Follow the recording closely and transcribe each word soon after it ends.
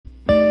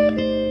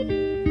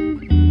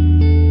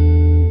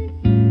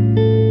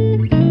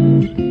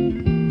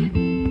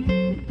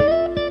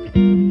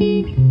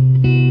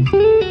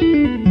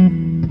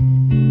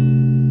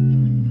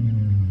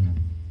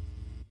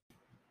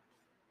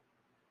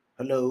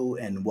Hello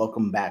and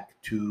welcome back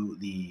to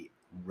the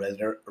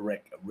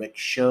Rhetoric Rick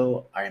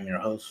Show. I am your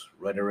host,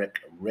 Rhetoric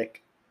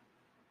Rick.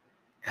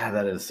 God,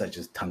 that is such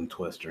a tongue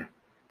twister.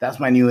 That's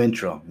my new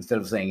intro. Instead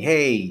of saying,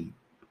 hey,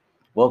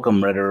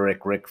 welcome,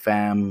 Rhetoric Rick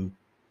fam,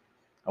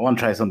 I want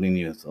to try something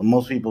new. So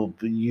most people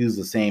use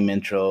the same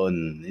intro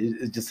and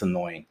it's just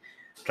annoying.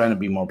 I'm trying to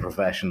be more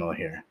professional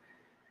here.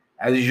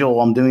 As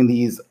usual, I'm doing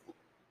these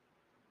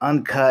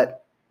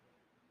uncut,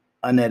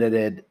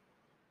 unedited,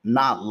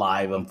 not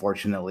live,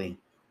 unfortunately.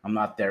 I'm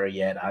not there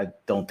yet. I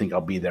don't think I'll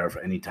be there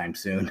for anytime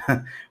soon.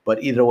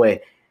 But either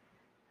way,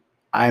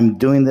 I'm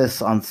doing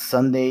this on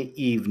Sunday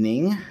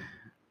evening.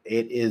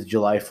 It is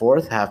July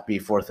 4th. Happy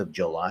 4th of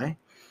July.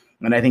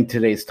 And I think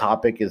today's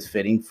topic is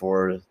fitting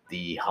for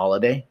the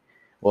holiday.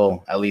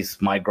 Well, at least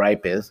my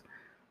gripe is.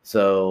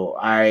 So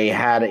I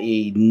had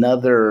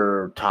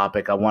another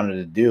topic I wanted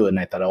to do, and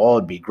I thought, oh,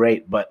 it'd be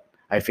great. But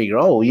I figure,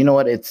 oh, you know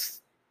what?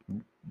 It's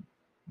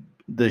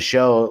the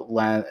show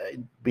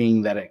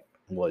being that it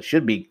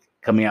should be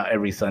coming out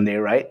every Sunday,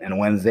 right? And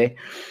Wednesday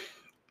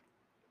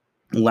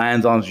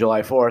lands on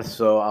July 4th,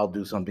 so I'll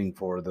do something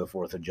for the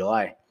 4th of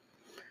July.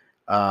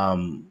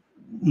 And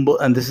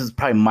this is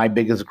probably my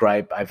biggest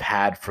gripe I've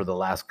had for the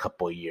last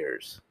couple of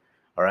years.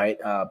 All right.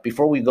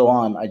 Before we go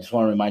on, I just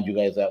want to remind you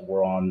guys that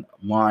we're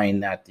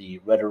online at the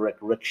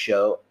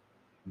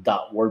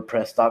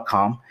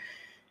rhetoricrickshow.wordpress.com.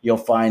 You'll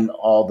find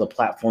all the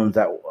platforms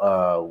that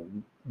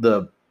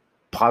the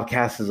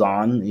podcast is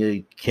on.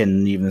 You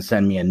can even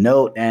send me a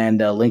note and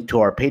a link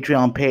to our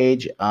Patreon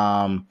page.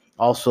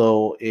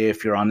 Also,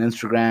 if you're on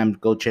Instagram,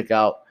 go check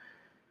out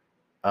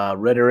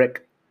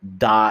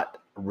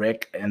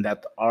rhetoric.rick, and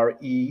that's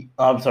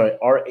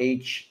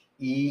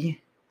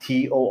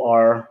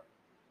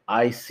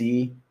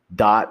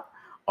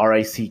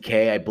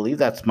RHETORIC.RICK. I believe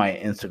that's my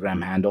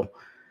Instagram handle.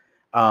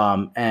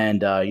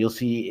 And you'll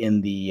see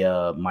in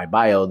the my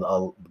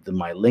bio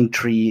my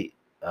Linktree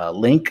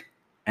link,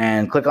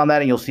 and click on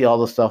that, and you'll see all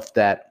the stuff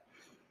that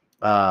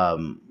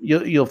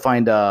you'll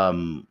find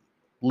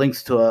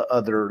links to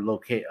other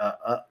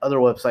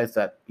websites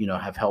that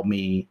have helped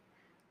me,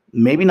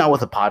 maybe not with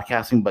the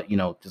podcasting, but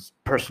just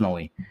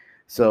personally.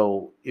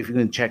 So if you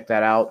can check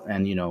that out,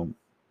 and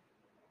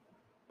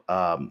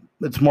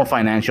it's more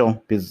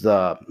financial, because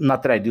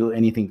not that I do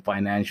anything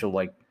financial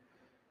like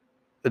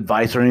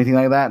advice or anything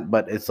like that,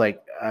 but it's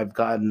like I've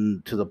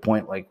gotten to the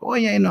point like, oh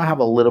yeah, I have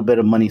a little bit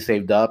of money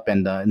saved up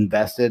and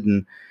invested,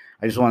 and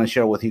I just want to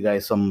share with you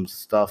guys some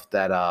stuff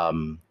that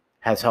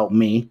has helped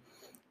me,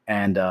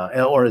 and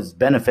or is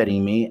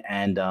benefiting me,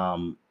 and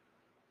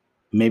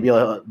maybe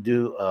I'll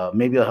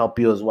help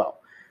you as well.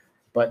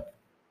 But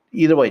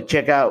either way,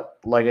 check out,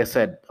 like I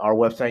said, our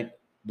website,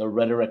 the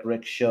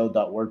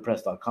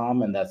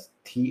rhetoricrickshow.wordpress.com, and that's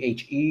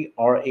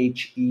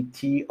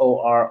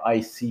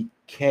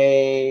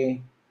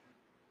THERHETORICK.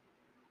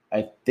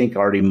 I think I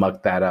already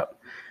mucked that up,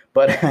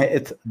 but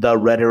it's the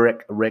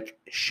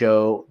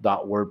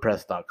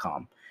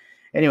rhetoricrickshow.wordpress.com.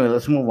 Anyway,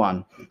 let's move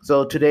on.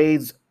 So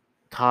today's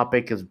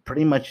topic is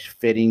pretty much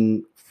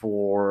fitting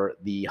for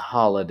the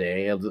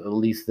holiday, at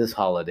least this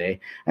holiday.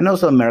 I know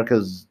it's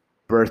America's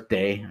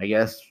birthday, I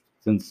guess,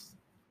 since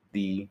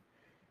the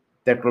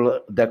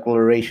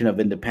Declaration of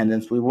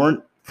Independence. We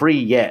weren't free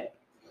yet.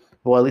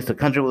 Well, at least the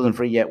country wasn't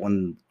free yet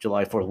when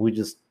July 4th. We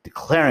just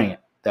declaring it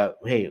that,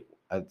 hey,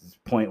 at this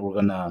point we're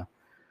gonna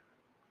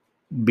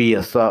we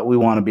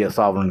want to be a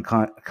sovereign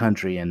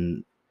country.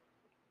 And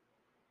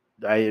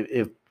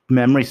if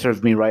memory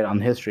serves me right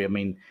on history, I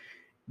mean,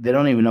 they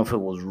don't even know if it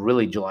was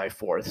really July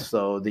 4th,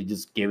 so they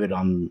just gave it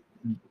on,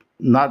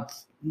 not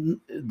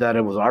that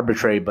it was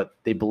arbitrary, but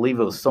they believe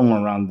it was somewhere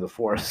around the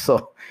 4th.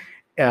 So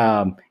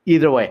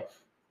either way,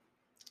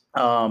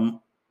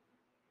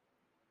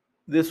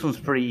 this one's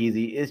pretty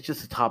easy. It's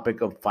just a topic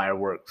of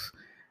fireworks,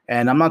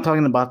 and I'm not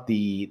talking about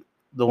the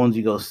ones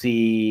you go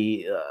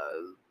see,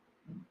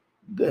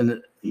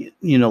 and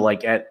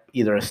like at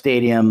either a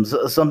stadium,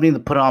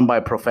 something put on by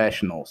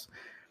professionals.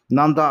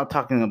 Now, I'm not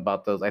talking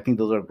about those. I think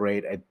those are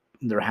great.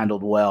 They're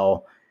handled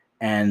well,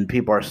 and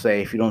people are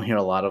safe. You don't hear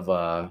a lot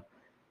of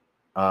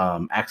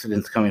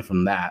accidents coming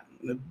from that.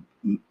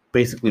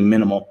 Basically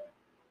minimal.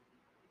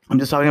 I'm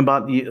just talking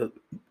about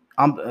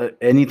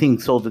anything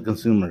sold to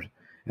consumers,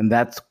 and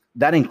that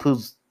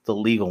includes the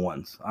legal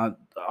ones.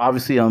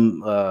 Obviously,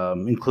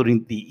 I'm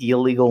including the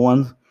illegal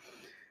ones,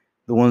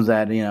 the ones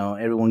that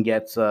everyone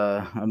gets.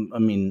 I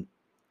mean,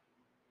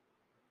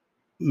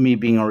 me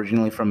being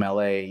originally from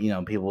LA,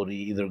 people would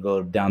either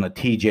go down to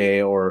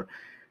TJ or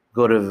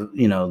go to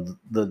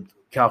the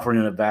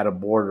California-Nevada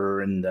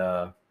border and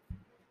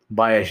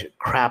buy a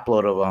crap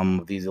load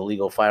of these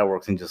illegal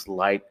fireworks and just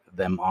light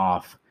them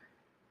off.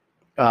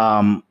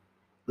 The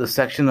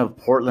section of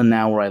Portland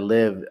now where I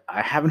live,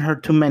 I haven't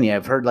heard too many.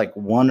 I've heard like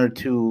one or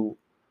two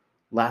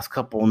last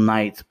couple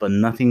nights, but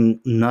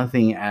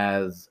nothing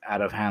as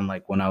out of hand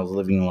like when I was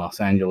living in Los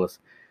Angeles.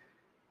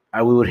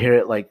 We would hear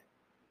it like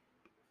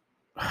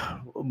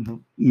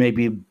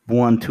maybe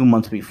 1-2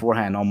 months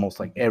beforehand, almost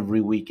like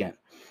every weekend.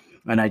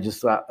 And I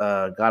just got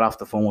off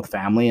the phone with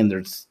family, and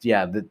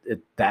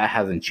that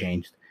hasn't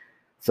changed.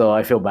 So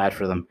I feel bad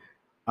for them.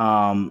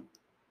 Um,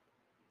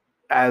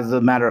 as a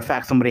matter of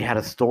fact, somebody had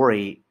a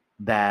story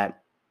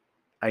that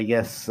I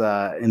guess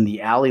in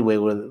the alleyway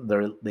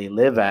where they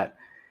live at,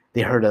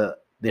 they heard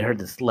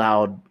this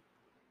loud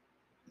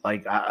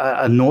like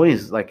a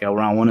noise like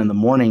around 1 in the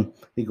morning.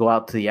 They go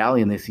out to the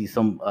alley and they see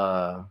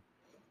somebody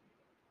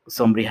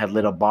had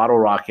lit a bottle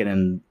rocket,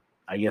 and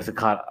I guess it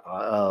caught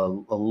a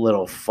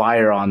little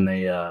fire on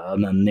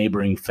the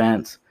neighboring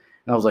fence.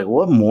 And I was like,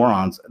 what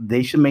morons!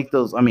 They should make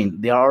those. I mean,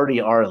 they already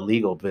are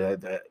illegal,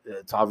 but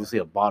it's obviously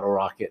a bottle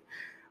rocket.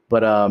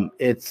 But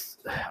it's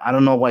I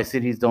don't know why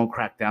cities don't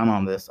crack down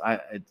on this.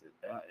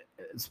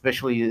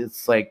 Especially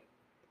it's like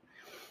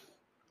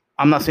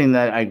I'm not saying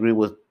that I agree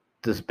with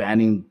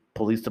disbanding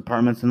police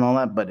departments and all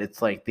that, but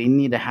it's like they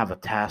need to have a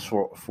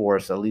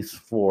force at least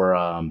for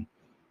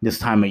this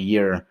time of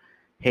year.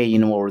 Hey, you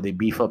know what? Where they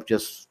beef up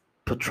just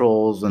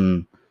patrols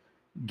and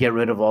get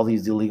rid of all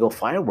these illegal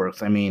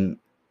fireworks. I mean,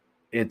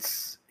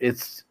 it's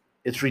it's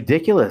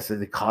ridiculous.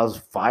 They cause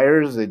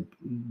fires. They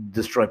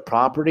destroy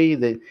property.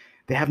 They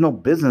have no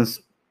business.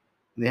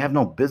 They have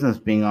no business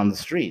being on the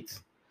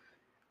streets.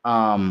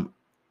 Um,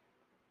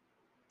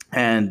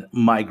 and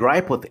my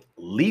gripe with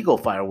legal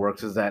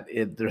fireworks is that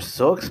they're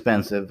so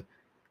expensive.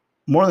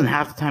 More than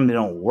half the time, they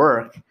don't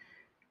work,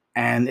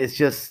 and it's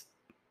just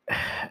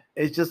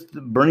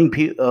burning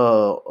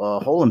a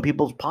hole in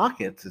people's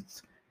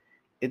pockets.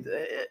 It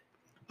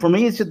for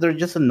me. It's just they're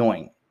just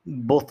annoying.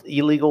 Both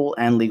illegal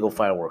and legal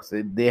fireworks.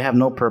 They have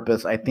no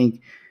purpose. I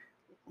think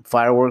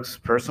fireworks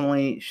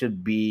personally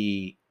should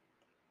be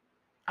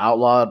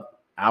outlawed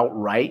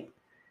outright,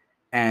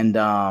 and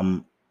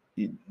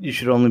you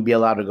should only be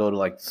allowed to go to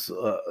like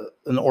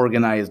an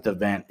organized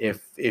event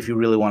if you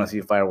really want to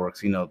see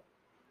fireworks. You know,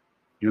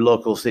 your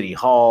local city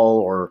hall,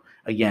 or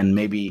again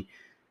maybe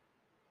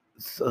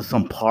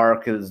some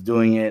park is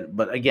doing it,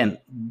 but again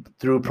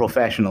through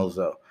professionals.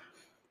 Though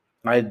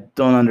I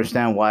don't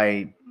understand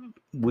why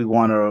we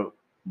want to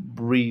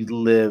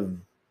relive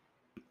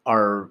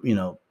our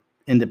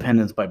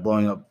independence by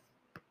blowing up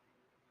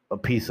a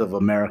piece of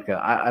America.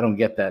 I don't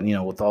get that.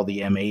 With all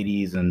the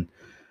M80s and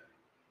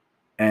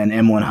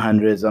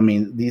M100s. I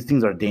mean, these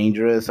things are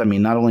dangerous. I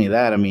mean, not only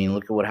that. I mean,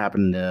 look at what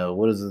happened.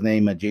 What is his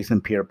name? Jason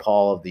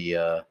Pierre-Paul of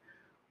the.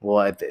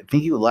 Well,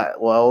 think he was.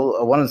 Well,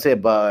 I want to say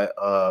about.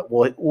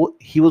 Well,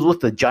 he was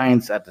with the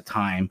Giants at the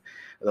time,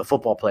 the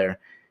football player.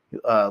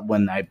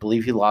 When I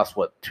believe he lost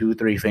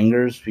 2-3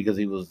 fingers because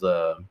he was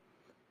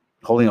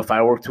holding a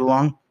firework too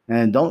long.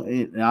 And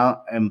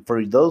and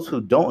for those who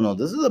don't know,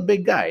 this is a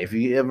big guy. If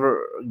you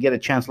ever get a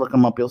chance to look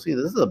him up, you'll see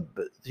this is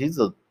he's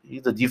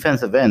a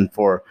defensive end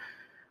for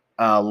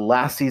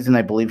last season.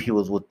 I believe he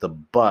was with the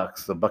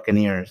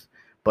Buccaneers.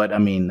 But I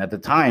mean, at the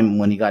time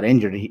when he got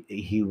injured,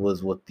 he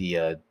was with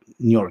the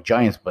New York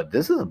Giants. But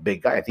this is a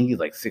big guy. I think he's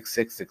like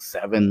 6'6",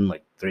 6'7",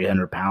 like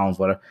 300 pounds,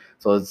 whatever.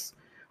 So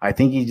I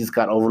think he just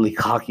got overly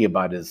cocky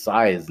about his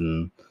size,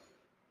 and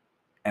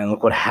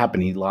look what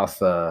happened. He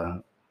lost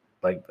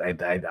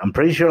I'm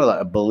pretty sure,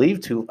 I believe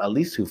at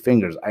least 2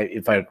 fingers,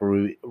 if I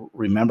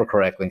remember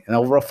correctly, and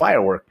over a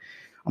firework.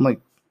 I'm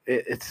like,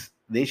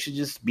 they should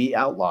just be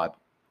outlawed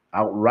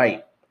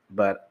outright.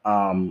 But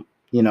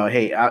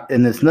hey,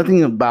 and it's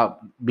nothing about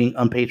being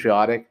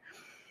unpatriotic.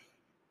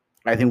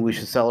 I think we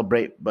should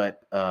celebrate,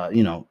 but our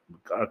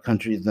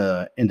country's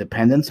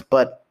independence.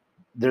 But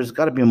there's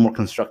got to be a more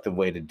constructive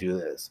way to do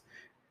this.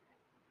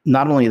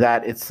 Not only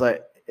that, it's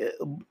like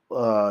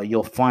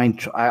you'll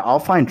find I'll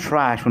find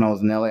trash. When I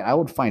was in LA, I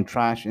would find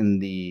trash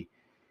in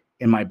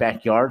my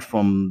backyard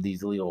from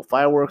these illegal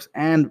fireworks,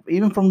 and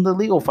even from the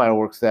legal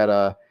fireworks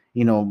that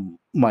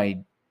my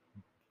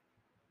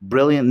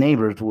brilliant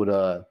neighbors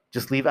would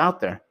just leave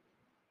out there.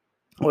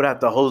 I would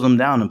have to hose them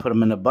down and put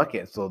them in a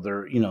bucket, so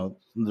they're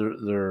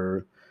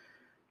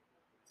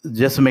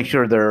just to make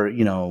sure they're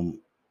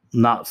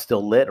not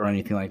still lit or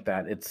anything like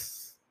that.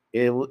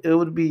 It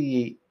would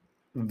be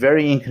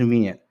very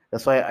inconvenient.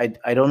 That's why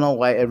I don't know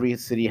why every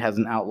city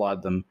hasn't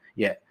outlawed them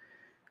yet.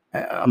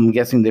 I'm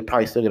guessing they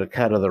probably still get a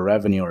cut of the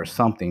revenue or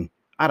something.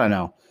 I don't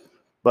know.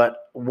 But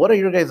what are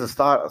your guys'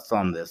 thoughts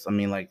on this? I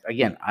mean, like,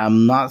 again,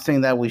 I'm not saying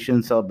that we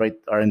shouldn't celebrate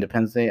our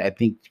Independence Day. I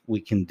think we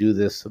can do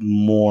this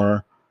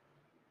more.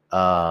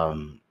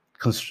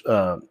 There's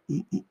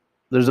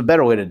a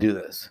better way to do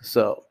this.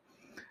 So,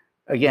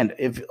 again,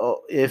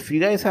 if you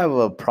guys have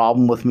a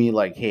problem with me,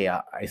 like, hey,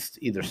 I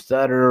either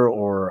stutter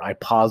or I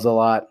pause a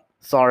lot,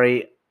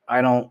 sorry,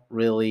 I don't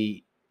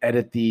really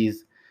edit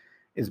these.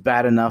 It's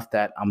bad enough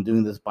that I'm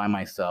doing this by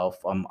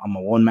myself. I'm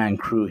a one-man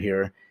crew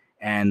here,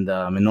 and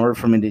in order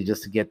for me to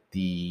just get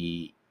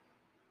the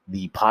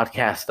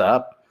podcast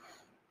up,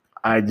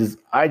 I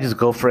just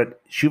go for it,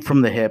 shoot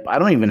from the hip. I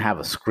don't even have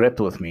a script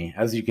with me,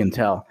 as you can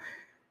tell,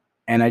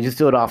 and I just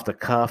do it off the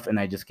cuff, and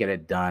I just get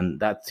it done.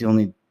 That's the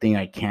only thing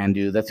I can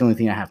do. That's the only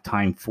thing I have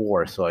time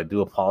for. So I do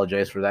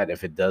apologize for that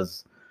if it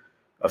does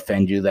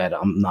offend you that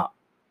I'm not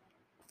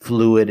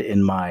fluid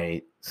in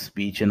my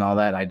speech and all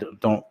that. I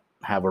don't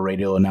have a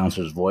radio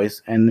announcer's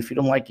voice, and if you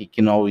don't like it, you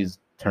can always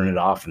turn it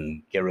off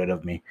and get rid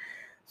of me.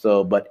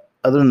 So, but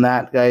other than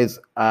that, guys,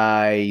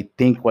 I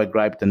think I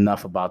griped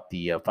enough about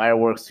the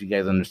fireworks. You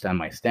guys understand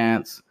my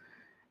stance.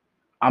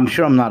 I'm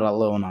sure I'm not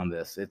alone on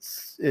this.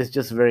 It's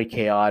just very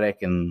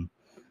chaotic. And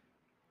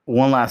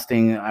one last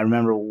thing, I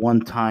remember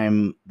one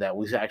time that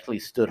we actually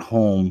stood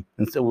home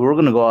and so we were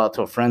going to go out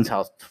to a friend's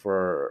house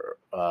for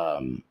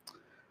 4th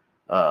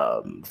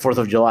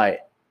of July,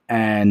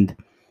 and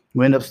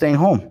we ended up staying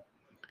home.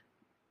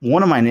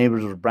 One of my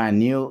neighbors was brand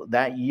new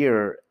that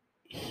year.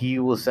 He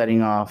was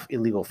setting off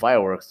illegal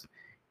fireworks.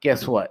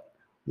 Guess what?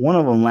 One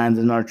of them lands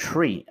in our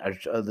tree.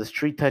 This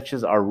tree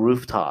touches our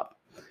rooftop,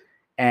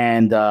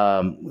 and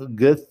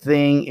good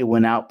thing it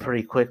went out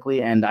pretty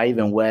quickly. And I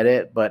even wet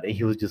it, but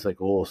he was just like,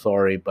 "Oh,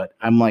 sorry." But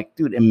I'm like,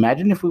 dude,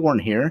 imagine if we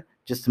weren't here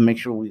just to make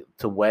sure we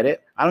to wet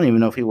it. I don't even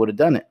know if he would have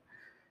done it.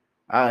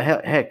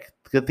 Heck,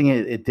 good thing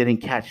it didn't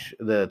catch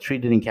the tree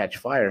didn't catch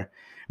fire.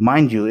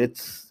 Mind you,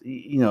 it's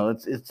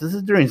this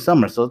is during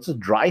summer, so it's a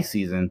dry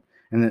season,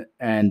 and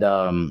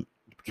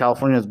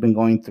California has been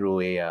going through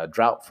a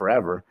drought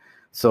forever,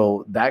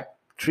 so that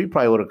tree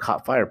probably would have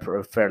caught fire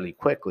fairly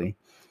quickly.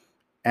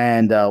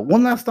 And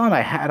one last thought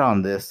I had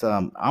on this,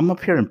 I'm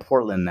up here in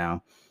Portland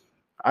now.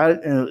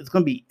 It's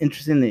going to be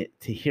interesting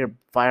to hear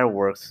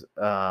fireworks.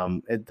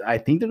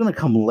 I think they're going to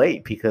come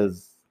late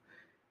because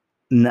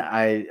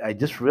I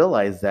just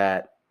realized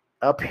that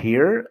up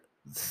here,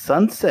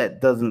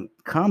 sunset doesn't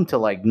come till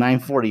like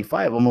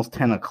 9:45, almost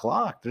 10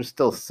 o'clock. There's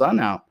still sun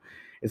out.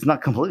 It's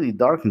not completely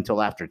dark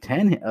until after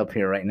 10 up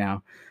here right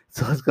now.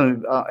 So it's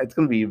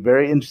gonna be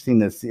very interesting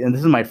to see. And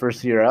this is my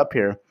first year up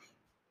here.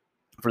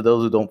 For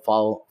those who don't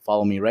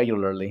follow me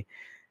regularly,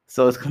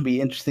 so it's gonna be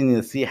interesting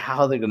to see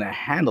how they're gonna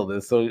handle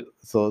this. So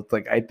it's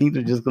like I think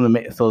they're just gonna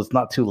make so it's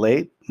not too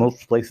late.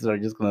 Most places are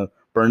just gonna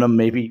burn them.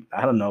 Maybe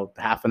I don't know,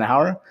 half an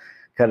hour,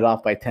 cut it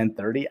off by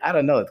 10:30. I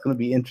don't know. It's gonna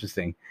be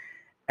interesting.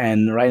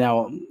 And right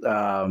now,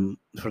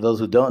 for those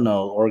who don't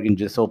know, Oregon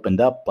just opened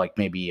up like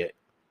maybe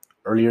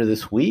earlier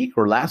this week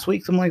or last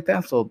week, something like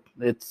that. So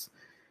it's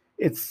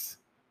it's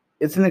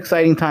an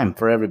exciting time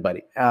for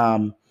everybody.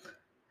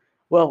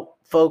 Well,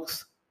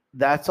 folks,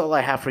 that's all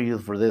I have for you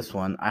for this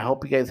one. I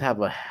hope you guys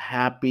have a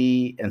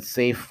happy and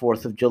safe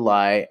 4th of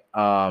July.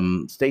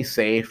 Stay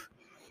safe.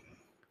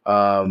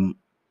 Um,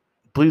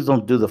 please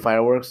don't do the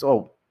fireworks.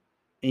 Oh,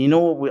 you know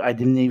what? I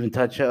didn't even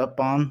touch up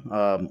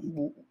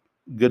on.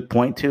 Good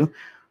point too.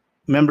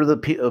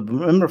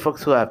 Remember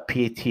folks who have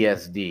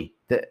PTSD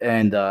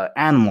and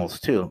animals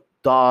too,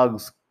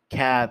 dogs,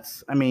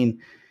 cats. I mean,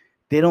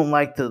 they don't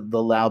like the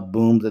loud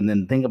booms. And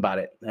then think about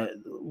it.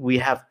 We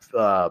have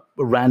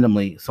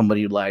randomly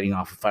somebody lighting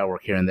off a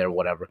firework here and there,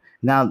 whatever.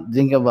 Now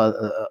think of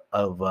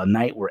a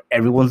night where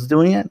everyone's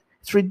doing it.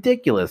 It's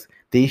ridiculous.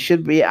 They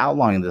should be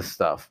outlawing this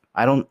stuff.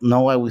 I don't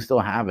know why we still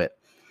have it.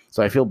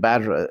 So I feel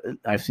bad.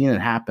 I've seen it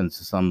happen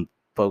to some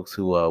folks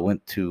who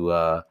went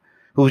to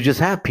who just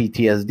have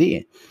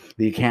PTSD.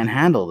 They can't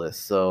handle this.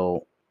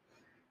 So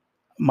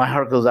my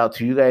heart goes out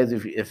to you guys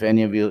if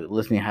any of you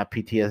listening have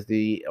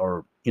PTSD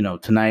or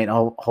tonight.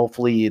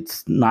 Hopefully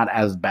it's not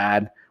as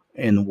bad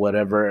in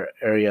whatever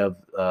area of,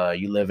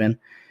 you live in.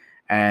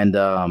 And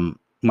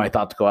my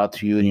thoughts go out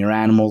to you and your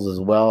animals as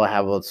well. I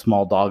have a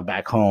small dog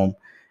back home,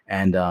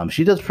 and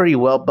she does pretty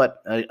well.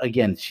 But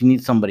again, she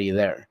needs somebody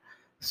there.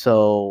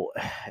 So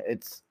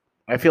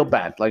I feel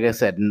bad. Like I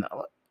said,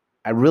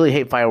 I really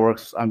hate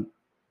fireworks.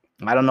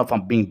 I don't know if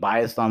I'm being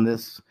biased on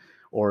this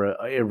or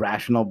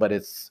irrational, but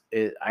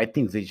I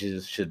think they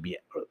just should be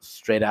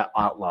straight out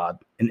outlawed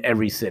in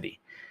every city.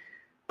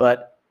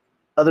 But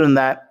other than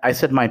that, I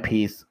said my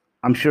piece.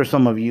 I'm sure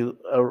some of you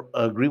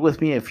agree with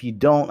me. If you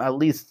don't, at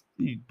least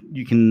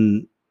you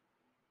can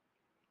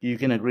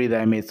agree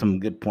that I made some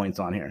good points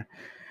on here.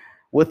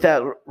 With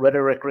that,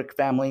 Rhetoric Rick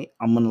family,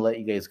 I'm gonna let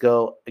you guys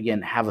go.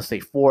 Again, have a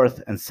safe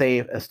 4th and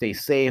stay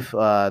safe.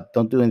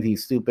 Don't do anything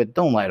stupid.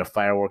 Don't light a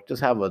firework.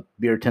 Just have a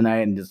beer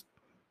tonight and just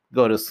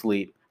go to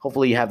sleep.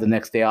 Hopefully you have the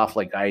next day off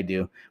like I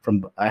do.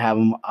 I have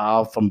them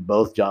off from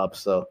both jobs,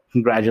 so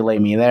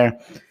congratulate me there.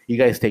 You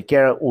guys take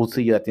care. We'll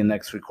see you at the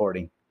next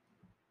recording.